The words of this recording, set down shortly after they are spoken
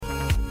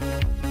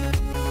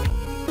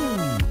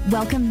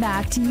Welcome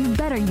back to You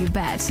Better You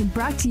Bet,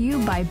 brought to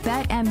you by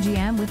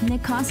BetMGM with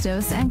Nick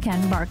Costos and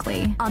Ken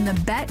Barkley on the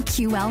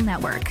BetQL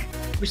network.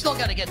 We still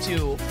got to get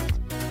to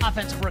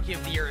Offensive Rookie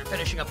of the Year and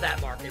finishing up that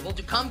market. We'll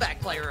do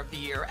Comeback Player of the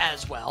Year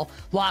as well.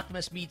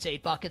 Lockmas meets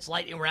 8 buckets,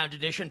 Lightning Round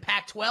Edition,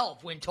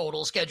 Pac-12 win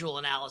total schedule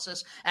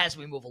analysis as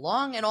we move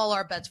along, and all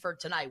our bets for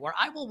tonight, where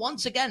I will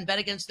once again bet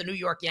against the New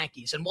York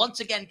Yankees and once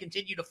again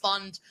continue to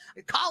fund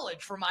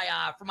college for my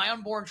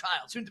unborn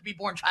child, soon to be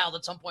born child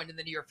at some point in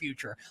the near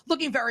future.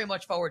 Looking very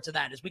much forward to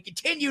that as we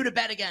continue to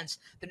bet against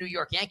the New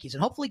York Yankees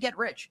and hopefully get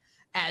rich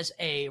as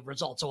a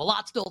result. So a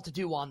lot still to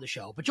do on the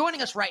show. But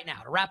joining us right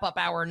now to wrap up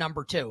hour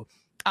number 2,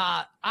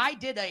 I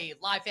did a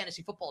live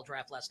fantasy football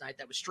draft last night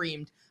that was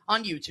streamed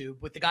on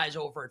YouTube with the guys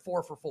over at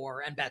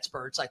 4for4 and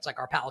BetSpurt, sites like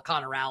our pal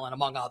Connor Allen,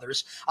 among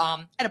others.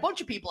 And a bunch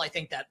of people I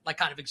think that like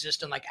kind of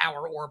exist in like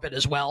our orbit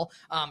as well,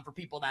 for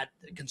people that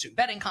consume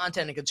betting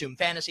content and consume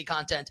fantasy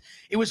content.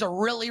 It was a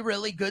really,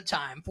 really good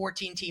time,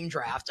 14-team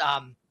draft.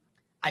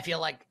 I feel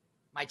like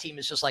my team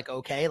is just like,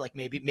 okay, like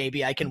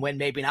maybe I can win,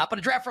 maybe not. But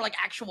a draft for like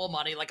actual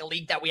money, like a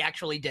league that we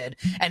actually did.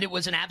 And it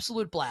was an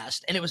absolute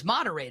blast. And it was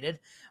moderated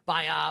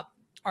by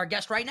our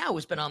guest right now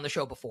who's been on the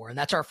show before, and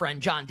that's our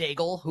friend John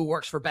Daigle, who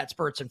works for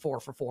BetSpurts and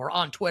 4for4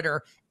 on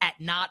Twitter at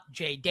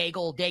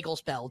 @NotJDaigle, Daigle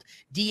spelled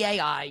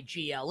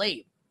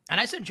Daigle. And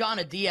I sent John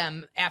a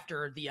DM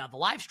after the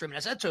live stream, and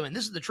I said to him, and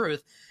this is the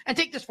truth, and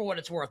take this for what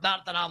it's worth,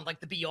 not that I'm like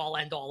the be-all,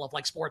 end-all of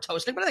like sports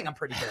hosting, but I think I'm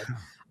pretty good.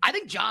 I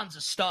think John's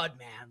a stud,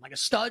 man, like a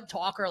stud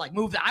talker, like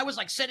I was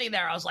like sitting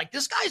there, I was like,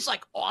 this guy's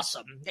like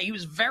awesome. He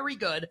was very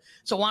good,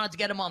 so wanted to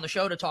get him on the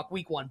show to talk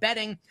week 1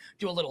 betting,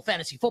 do a little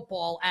fantasy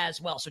football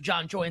as well. So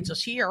John joins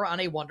us here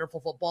on a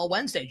wonderful football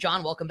Wednesday.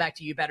 John, welcome back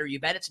to You Better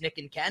You Bet. It's Nick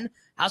and Ken.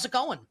 How's it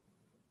going?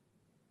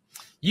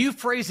 You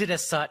phrase it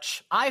as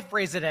such. I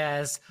phrase it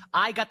as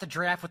I got the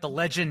draft with the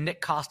legend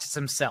Nick Costos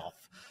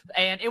himself.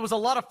 And it was a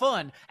lot of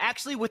fun.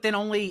 Actually, within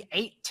only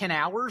 8-10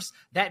 hours,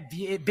 that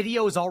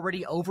video is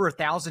already over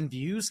 1,000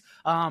 views.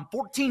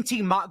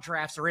 14-team mock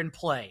drafts are in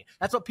play.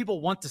 That's what people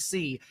want to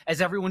see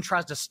as everyone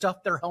tries to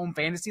stuff their home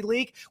fantasy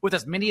league with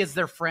as many as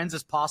their friends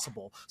as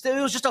possible. So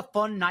it was just a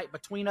fun night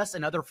between us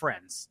and other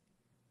friends.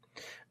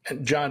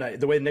 And John,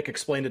 the way Nick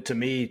explained it to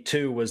me,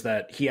 too, was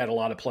that he had a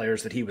lot of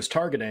players that he was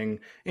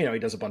targeting. You know, he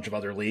does a bunch of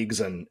other leagues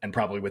and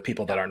probably with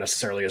people that aren't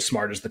necessarily as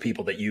smart as the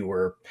people that you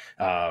were,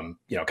 kind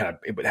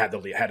of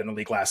had in the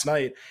league last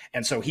night.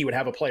 And so he would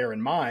have a player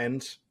in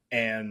mind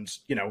and,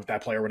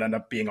 that player would end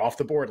up being off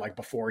the board like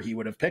before he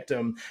would have picked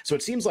him. So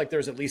it seems like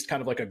there's at least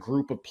kind of like a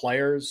group of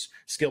players,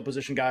 skill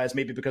position guys,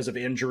 maybe because of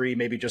injury,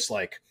 maybe just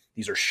like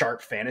these are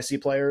sharp fantasy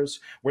players,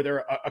 where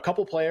there are a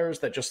couple players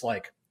that just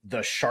like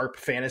the sharp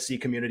fantasy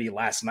community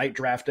last night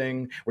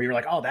drafting, where you're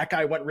like, oh, that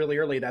guy went really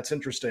early, that's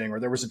interesting. Or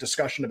there was a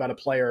discussion about a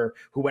player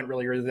who went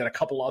really early that a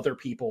couple other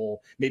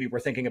people maybe were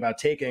thinking about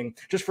taking,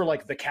 just for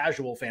like the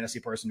casual fantasy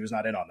person who's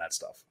not in on that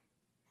stuff.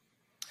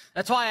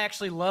 That's why I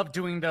actually love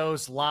doing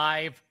those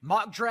live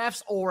mock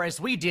drafts, or as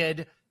we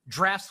did,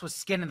 drafts with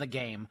skin in the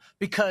game,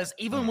 because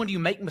even when you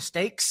make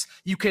mistakes,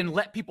 you can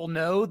let people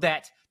know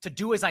that to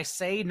do as I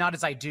say, not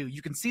as I do.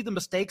 You can see the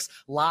mistakes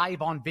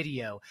live on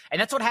video. And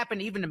that's what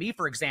happened even to me,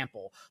 for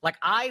example. Like,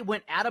 I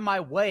went out of my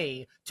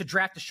way to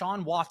draft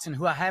Deshaun Watson,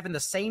 who I have in the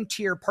same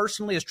tier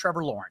personally as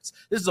Trevor Lawrence.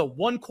 This is a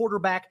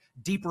 1-quarterback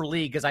deeper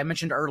league, as I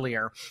mentioned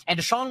earlier. And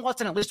Deshaun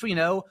Watson, at least we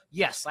know,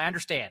 yes, I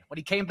understand. When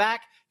he came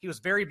back, he was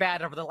very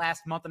bad over the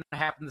last month and a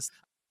half in this.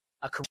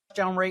 A career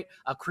touchdown rate,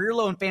 a career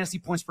low in fantasy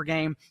points per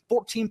game,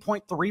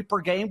 14.3 per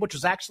game, which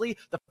was actually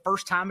the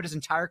first time in his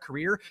entire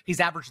career he's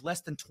averaged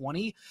less than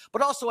 20.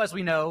 But also, as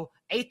we know,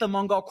 8th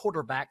among all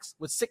quarterbacks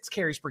with 6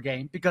 carries per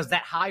game, because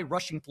that high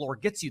rushing floor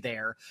gets you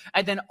there.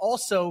 And then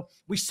also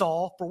we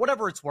saw, for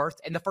whatever it's worth,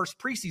 in the first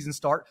preseason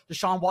start,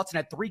 Deshaun Watson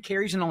had 3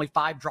 carries and only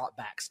 5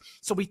 dropbacks.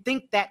 So we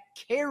think that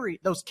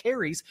those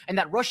carries and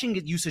that rushing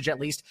usage at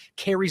least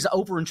carries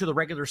over into the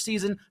regular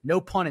season, no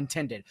pun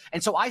intended.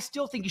 And so I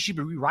still think he should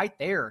be right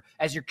there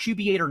as your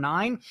QB 8 or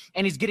 9,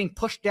 and he's getting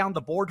pushed down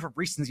the board for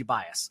recency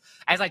bias.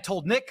 As I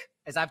told Nick,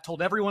 as I've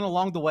told everyone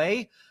along the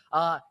way,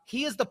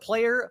 he is the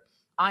player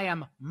I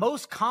am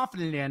most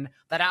confident in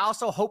that I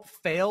also hope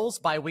fails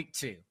by week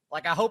 2.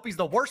 Like, I hope he's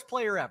the worst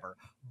player ever.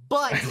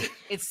 But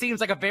it seems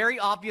like a very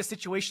obvious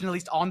situation, at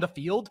least on the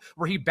field,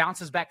 where he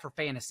bounces back for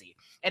fantasy.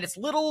 And it's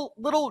little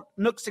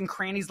nooks and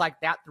crannies like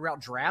that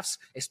throughout drafts,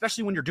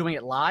 especially when you're doing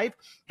it live,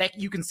 that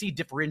you can see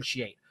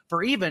differentiate.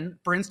 For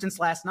instance,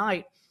 last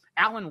night,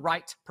 Alan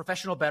Wright,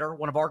 professional bettor,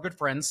 one of our good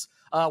friends,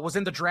 was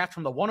in the draft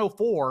from the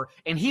 104,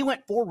 and he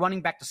went 4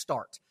 running back to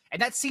start.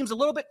 And that seems a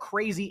little bit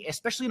crazy,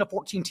 especially in a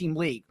 14-team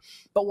league.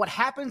 But what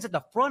happens at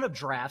the front of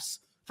drafts,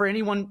 for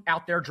anyone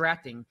out there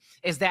drafting,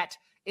 is that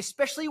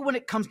especially when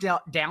it comes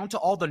down to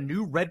all the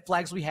new red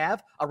flags we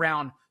have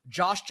around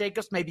Josh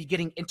Jacobs may be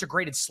getting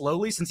integrated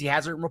slowly since he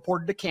hasn't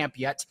reported to camp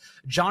yet.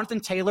 Jonathan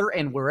Taylor,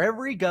 and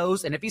wherever he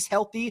goes, and if he's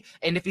healthy,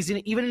 and if he's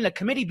even in a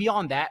committee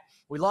beyond that,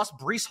 we lost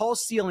Breece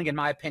Hall's ceiling, in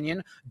my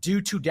opinion,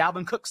 due to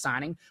Dalvin Cook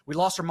signing. We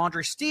lost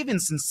Ramondre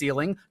Stevenson's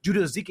ceiling due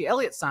to Ezekiel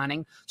Elliott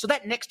signing. So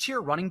that next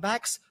tier running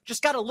backs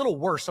just got a little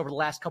worse over the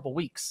last couple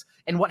weeks.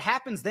 And what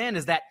happens then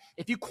is that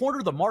if you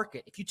corner the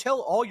market, if you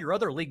tell all your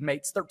other league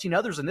mates, 13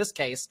 others in this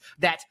case,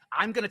 that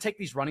I'm going to take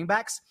these running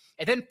backs,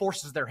 it then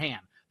forces their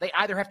hand. They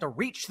either have to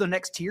reach to the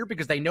next tier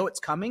because they know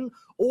it's coming,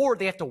 or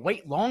they have to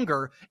wait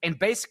longer and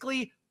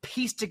basically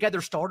piece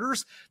together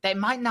starters that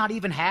might not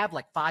even have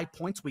like 5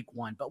 points week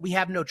 1, but we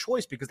have no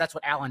choice because that's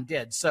what Allen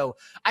did. So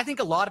I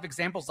think a lot of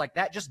examples like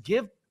that just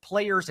give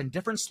players in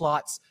different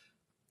slots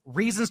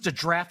reasons to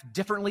draft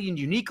differently and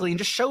uniquely, and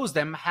just shows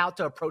them how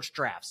to approach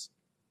drafts.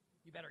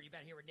 You better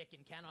hear with Nick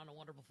and Ken on a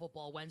Wonderful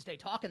Football Wednesday,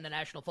 talking the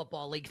National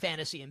Football League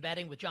fantasy and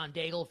betting with John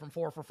Daigle from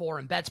 4for4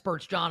 and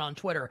BetSperts John on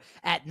Twitter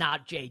at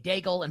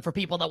NotJDaigle. And for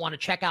people that want to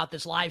check out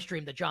this live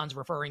stream that John's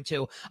referring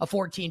to, a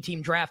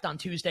 14-team draft on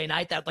Tuesday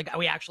night that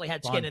we actually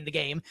had skin in the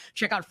game.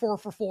 Check out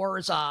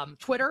 4for4's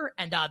Twitter,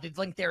 and the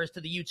link there is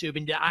to the YouTube.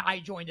 And I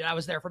joined it. I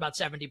was there for about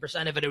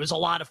 70% of it. It was a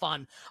lot of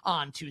fun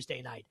on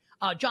Tuesday night.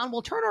 John,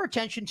 we'll turn our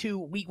attention to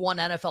week 1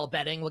 NFL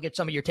betting. We'll get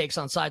some of your takes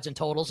on sides and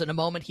totals in a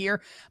moment here.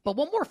 But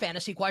one more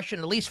fantasy question,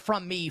 at least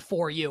from me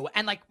for you.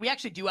 And we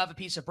actually do have a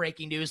piece of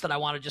breaking news that I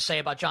want to just say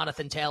about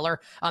Jonathan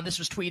Taylor. This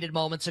was tweeted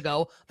moments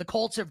ago. The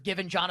Colts have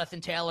given Jonathan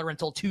Taylor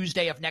until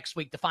Tuesday of next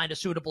week to find a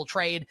suitable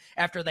trade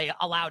after they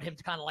allowed him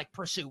to kind of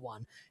pursue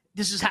one.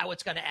 This is how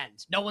it's going to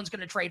end. No one's going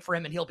to trade for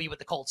him, and he'll be with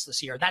the Colts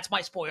this year. That's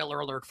my spoiler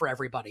alert for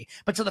everybody.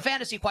 But to the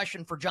fantasy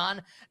question for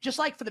John, just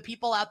for the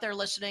people out there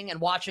listening and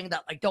watching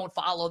that don't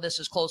follow this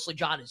as closely,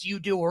 John, as you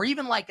do, or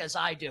even as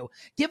I do,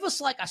 give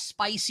us a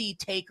spicy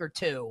take or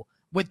two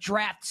with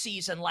draft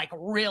season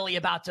really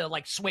about to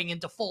swing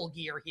into full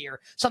gear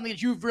here. Something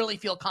that you really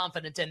feel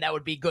confident in that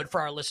would be good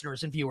for our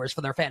listeners and viewers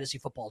for their fantasy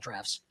football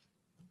drafts.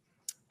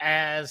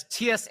 As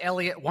T.S.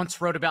 Eliot once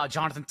wrote about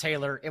Jonathan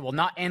Taylor, it will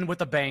not end with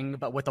a bang,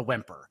 but with a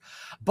whimper.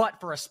 But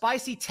for a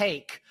spicy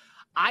take,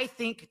 I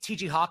think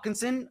T.J.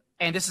 Hawkinson,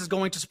 and this is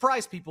going to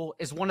surprise people,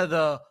 is one of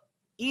the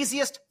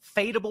easiest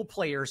fadeable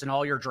players in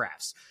all your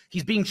drafts.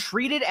 He's being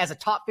treated as a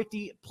top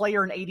 50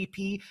 player in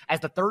ADP, as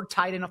the third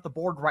tight end off the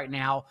board right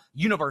now,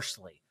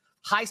 universally.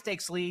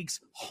 High-stakes leagues,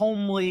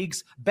 home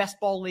leagues, best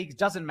ball leagues,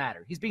 doesn't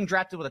matter. He's being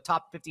drafted with a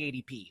top 50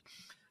 ADP.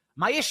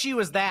 My issue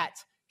is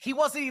that he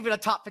wasn't even a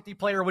top 50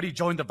 player when he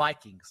joined the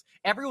Vikings.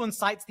 Everyone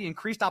cites the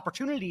increased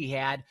opportunity he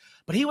had,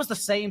 but he was the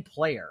same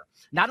player.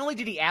 Not only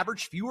did he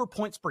average fewer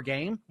points per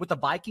game with the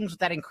Vikings with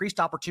that increased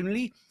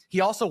opportunity,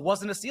 he also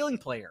wasn't a ceiling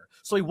player.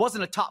 So he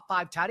wasn't a top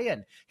 5 tight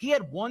end. He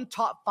had one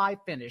top 5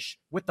 finish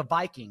with the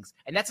Vikings,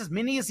 and that's as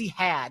many as he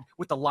had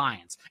with the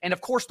Lions. And of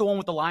course, the one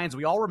with the Lions,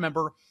 we all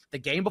remember the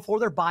game before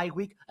their bye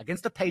week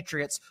against the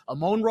Patriots.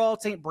 Amon-Ra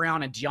St.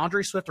 Brown and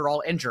DeAndre Swift are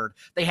all injured.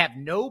 They have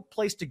no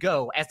place to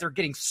go as they're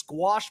getting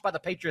squashed by the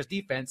Patriots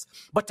defense,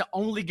 but to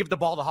only give the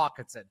ball to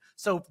Hawkinson.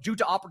 So due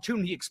to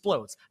opportunity, he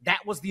explodes. That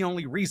was the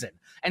only reason.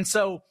 And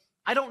so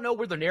I don't know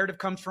where the narrative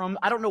comes from.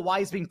 I don't know why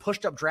he's being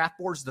pushed up draft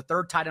boards as the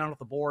third tight end off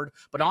the board.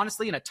 But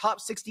honestly, in a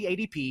top 60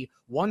 ADP,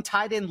 one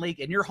tight end league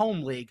in your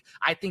home league,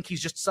 I think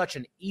he's just such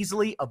an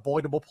easily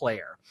avoidable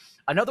player.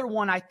 Another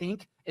one I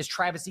think is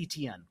Travis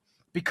Etienne,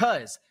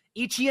 because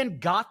Etienne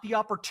got the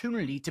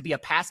opportunity to be a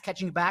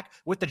pass-catching back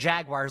with the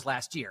Jaguars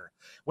last year.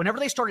 Whenever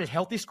they started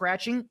healthy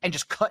scratching and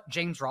just cut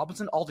James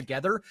Robinson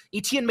altogether,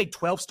 Etienne made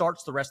 12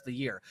 starts the rest of the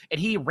year, and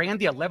he ran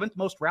the 11th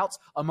most routes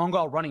among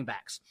all running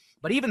backs.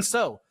 But even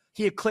so,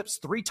 he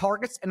eclipsed 3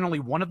 targets in only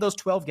one of those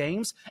 12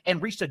 games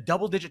and reached a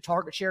double-digit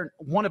target share in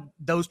one of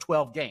those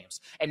 12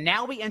 games. And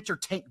now we enter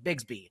Tank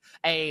Bigsby,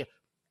 a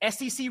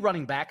SEC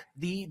running back,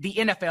 the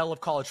NFL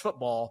of college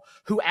football,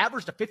 who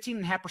averaged a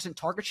 15.5%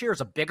 target share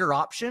as a bigger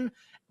option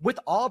with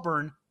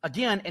Auburn,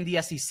 again, in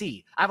the SEC.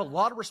 I have a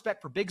lot of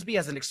respect for Bigsby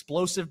as an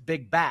explosive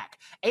big back.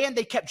 And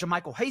they kept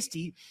JaMychal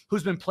Hasty,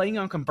 who's been playing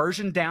on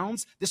conversion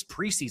downs this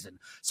preseason.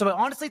 So I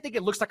honestly think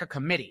it looks like a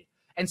committee.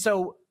 And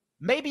so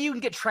maybe you can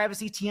get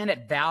Travis Etienne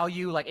at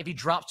value, if he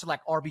drops to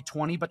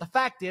RB20, but the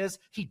fact is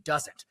he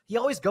doesn't. He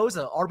always goes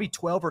to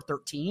RB12 or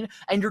 13,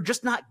 and you're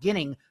just not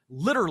getting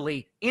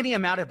literally any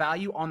amount of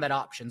value on that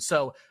option.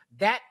 So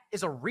that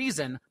is a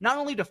reason not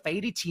only to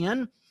fade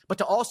Etienne, but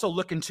to also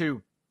look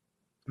into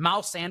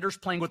Miles Sanders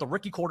playing with a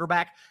rookie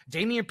quarterback,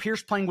 Dameon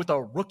Pierce playing with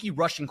a rookie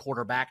rushing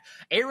quarterback,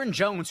 Aaron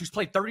Jones, who's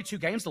played 32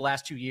 games the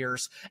last 2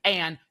 years,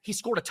 and he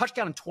scored a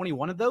touchdown in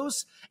 21 of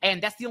those,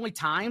 and that's the only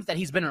time that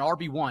he's been an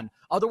RB1.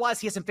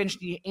 Otherwise, he hasn't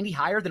finished any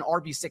higher than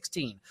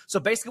RB16. So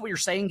basically what you're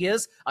saying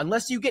is,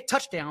 unless you get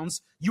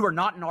touchdowns, you are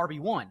not an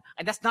RB1.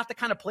 And that's not the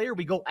kind of player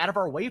we go out of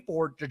our way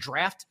for to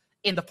draft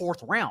in the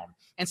 4th round.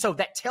 And so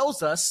that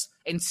tells us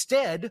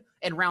Instead,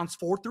 in rounds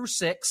 4 through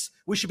 6,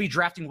 we should be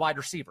drafting wide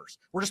receivers.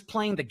 We're just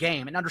playing the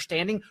game and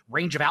understanding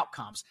range of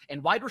outcomes.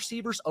 And wide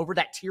receivers over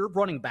that tier of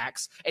running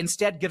backs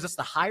instead gives us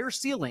the higher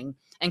ceiling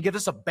and gives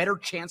us a better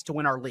chance to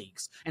win our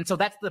leagues. And so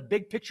that's the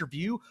big picture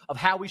view of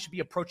how we should be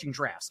approaching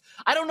drafts.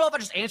 I don't know if I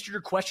just answered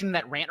your question in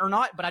that rant or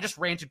not, but I just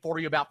ranted for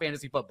you about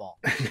fantasy football.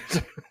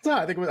 No,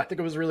 I think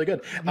it was really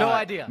good. No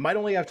idea. Might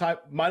only have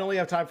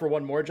time for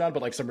one more, John,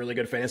 but like some really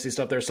good fantasy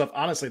stuff. There's stuff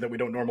honestly that we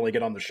don't normally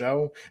get on the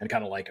show, and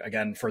kind of like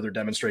again further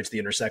demonstrates the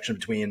intersection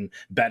between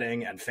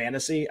betting and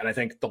fantasy. And I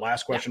think the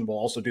last question will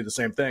also do the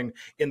same thing.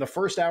 In the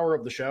first hour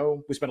of the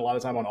show, we spent a lot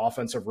of time on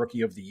offensive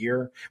rookie of the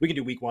year. We can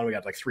do week 1. We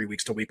got like 3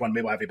 weeks till week 1.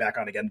 Maybe I'll have you back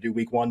on again to do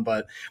week 1.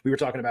 But we were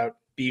talking about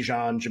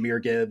Bijan,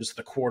 Jahmyr Gibbs,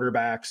 the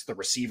quarterbacks, the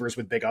receivers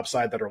with big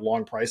upside that are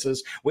long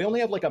prices. We only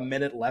have like a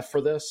minute left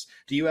for this.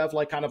 Do you have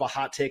like kind of a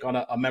hot take on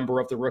a member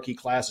of the rookie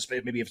class,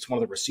 maybe if it's one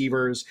of the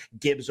receivers,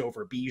 Gibbs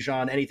over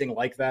Bijan, anything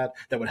like that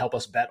would help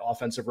us bet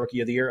offensive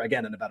rookie of the year?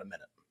 Again, in about a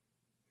minute.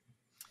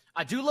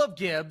 I do love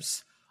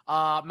Gibbs.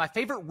 My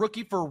favorite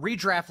rookie for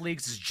redraft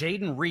leagues is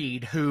Jaden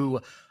Reed,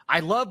 who I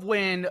love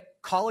when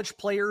college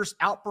players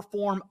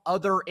outperform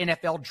other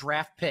NFL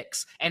draft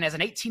picks. And as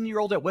an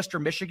 18-year-old at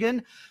Western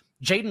Michigan,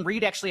 Jaden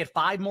Reed actually had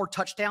 5 more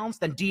touchdowns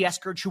than D.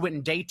 Eskridge, who went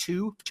in day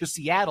 2 to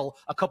Seattle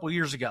a couple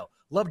years ago.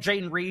 Love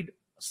Jaden Reed,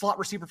 slot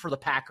receiver for the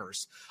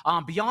Packers.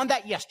 Beyond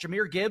that, yes,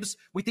 Jahmyr Gibbs,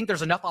 we think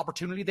there's enough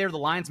opportunity there. The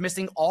Lions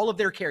missing all of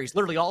their carries,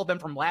 literally all of them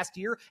from last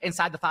year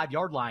inside the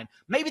 5-yard line.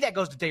 Maybe that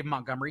goes to Dave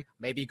Montgomery.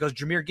 Maybe it goes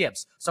to Jahmyr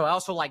Gibbs. So I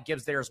also like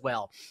Gibbs there as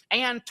well.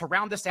 And to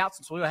round this out,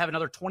 since we have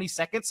another 20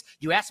 seconds,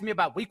 you asked me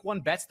about week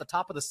 1 bets at the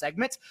top of the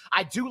segment.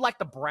 I do like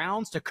the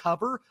Browns to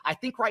cover. I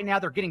think right now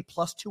they're getting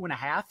plus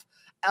 2.5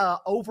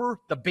 over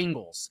the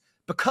Bengals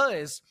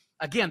because –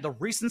 again, the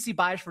recency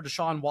bias for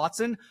Deshaun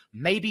Watson,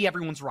 maybe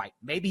everyone's right.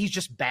 Maybe he's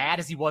just bad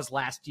as he was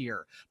last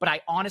year. But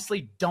I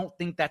honestly don't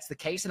think that's the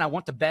case, and I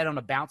want to bet on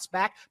a bounce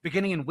back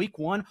beginning in week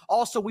 1.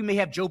 Also, we may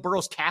have Joe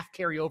Burrow's calf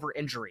carryover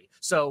injury.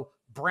 So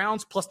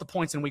Browns plus the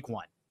points in week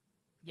 1.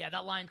 Yeah,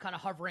 that line kind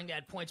of hovering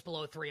at points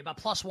below 3, about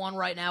 +1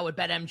 right now with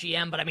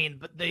BetMGM. But I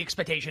mean, the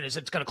expectation is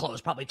it's going to close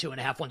probably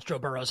 2.5 once Joe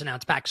Burrow's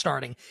announced back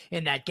starting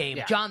in that game.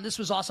 Yeah. John, this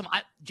was awesome.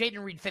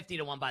 Jaden Reed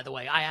 50-1, by the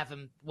way. I have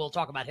him. We'll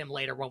talk about him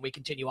later when we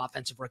continue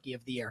offensive rookie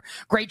of the year.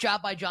 Great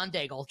job by John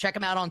Daigle. Check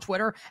him out on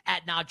Twitter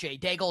at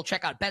 @NotJDaigle.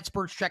 Check out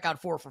BetSperts. Check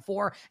out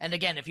 4for4. And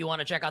again, if you want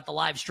to check out the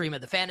live stream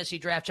of the fantasy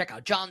draft, check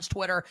out John's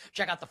Twitter.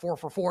 Check out the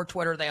 4for4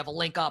 Twitter. They have a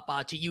link up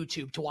to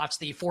YouTube to watch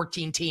the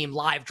 14-team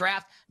live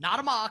draft. Not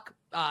a mock.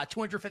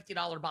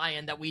 $250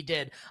 buy-in that we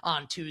did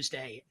on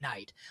Tuesday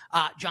night.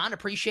 John,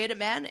 appreciate it,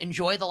 man.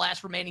 Enjoy the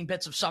last remaining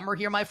bits of summer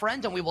here, my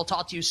friend, and we will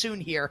talk to you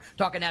soon here,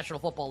 talking National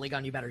Football League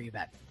on You Better You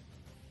Bet.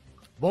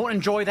 Won't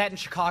enjoy that in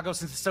Chicago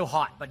since it's so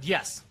hot, but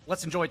yes,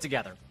 let's enjoy it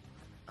together.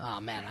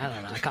 Oh, man, I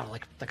don't know.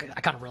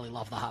 I kind of really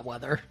love the hot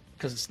weather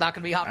because it's not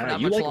going to be hot for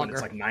that much longer. When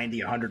it's like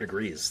 90, 100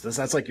 degrees.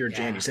 That's like your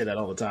jam. You say that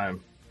all the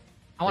time.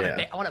 I want to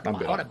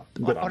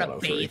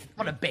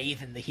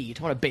bathe in the heat.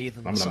 I want to bathe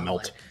in the sunlight. I'm going to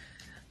melt.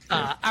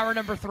 Hour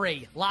number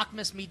 3,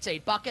 Lockmas meets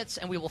 8 buckets,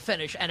 and we will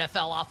finish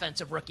NFL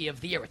Offensive Rookie of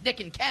the Year with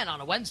Nick and Ken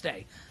on a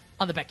Wednesday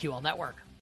on the BetQL Network.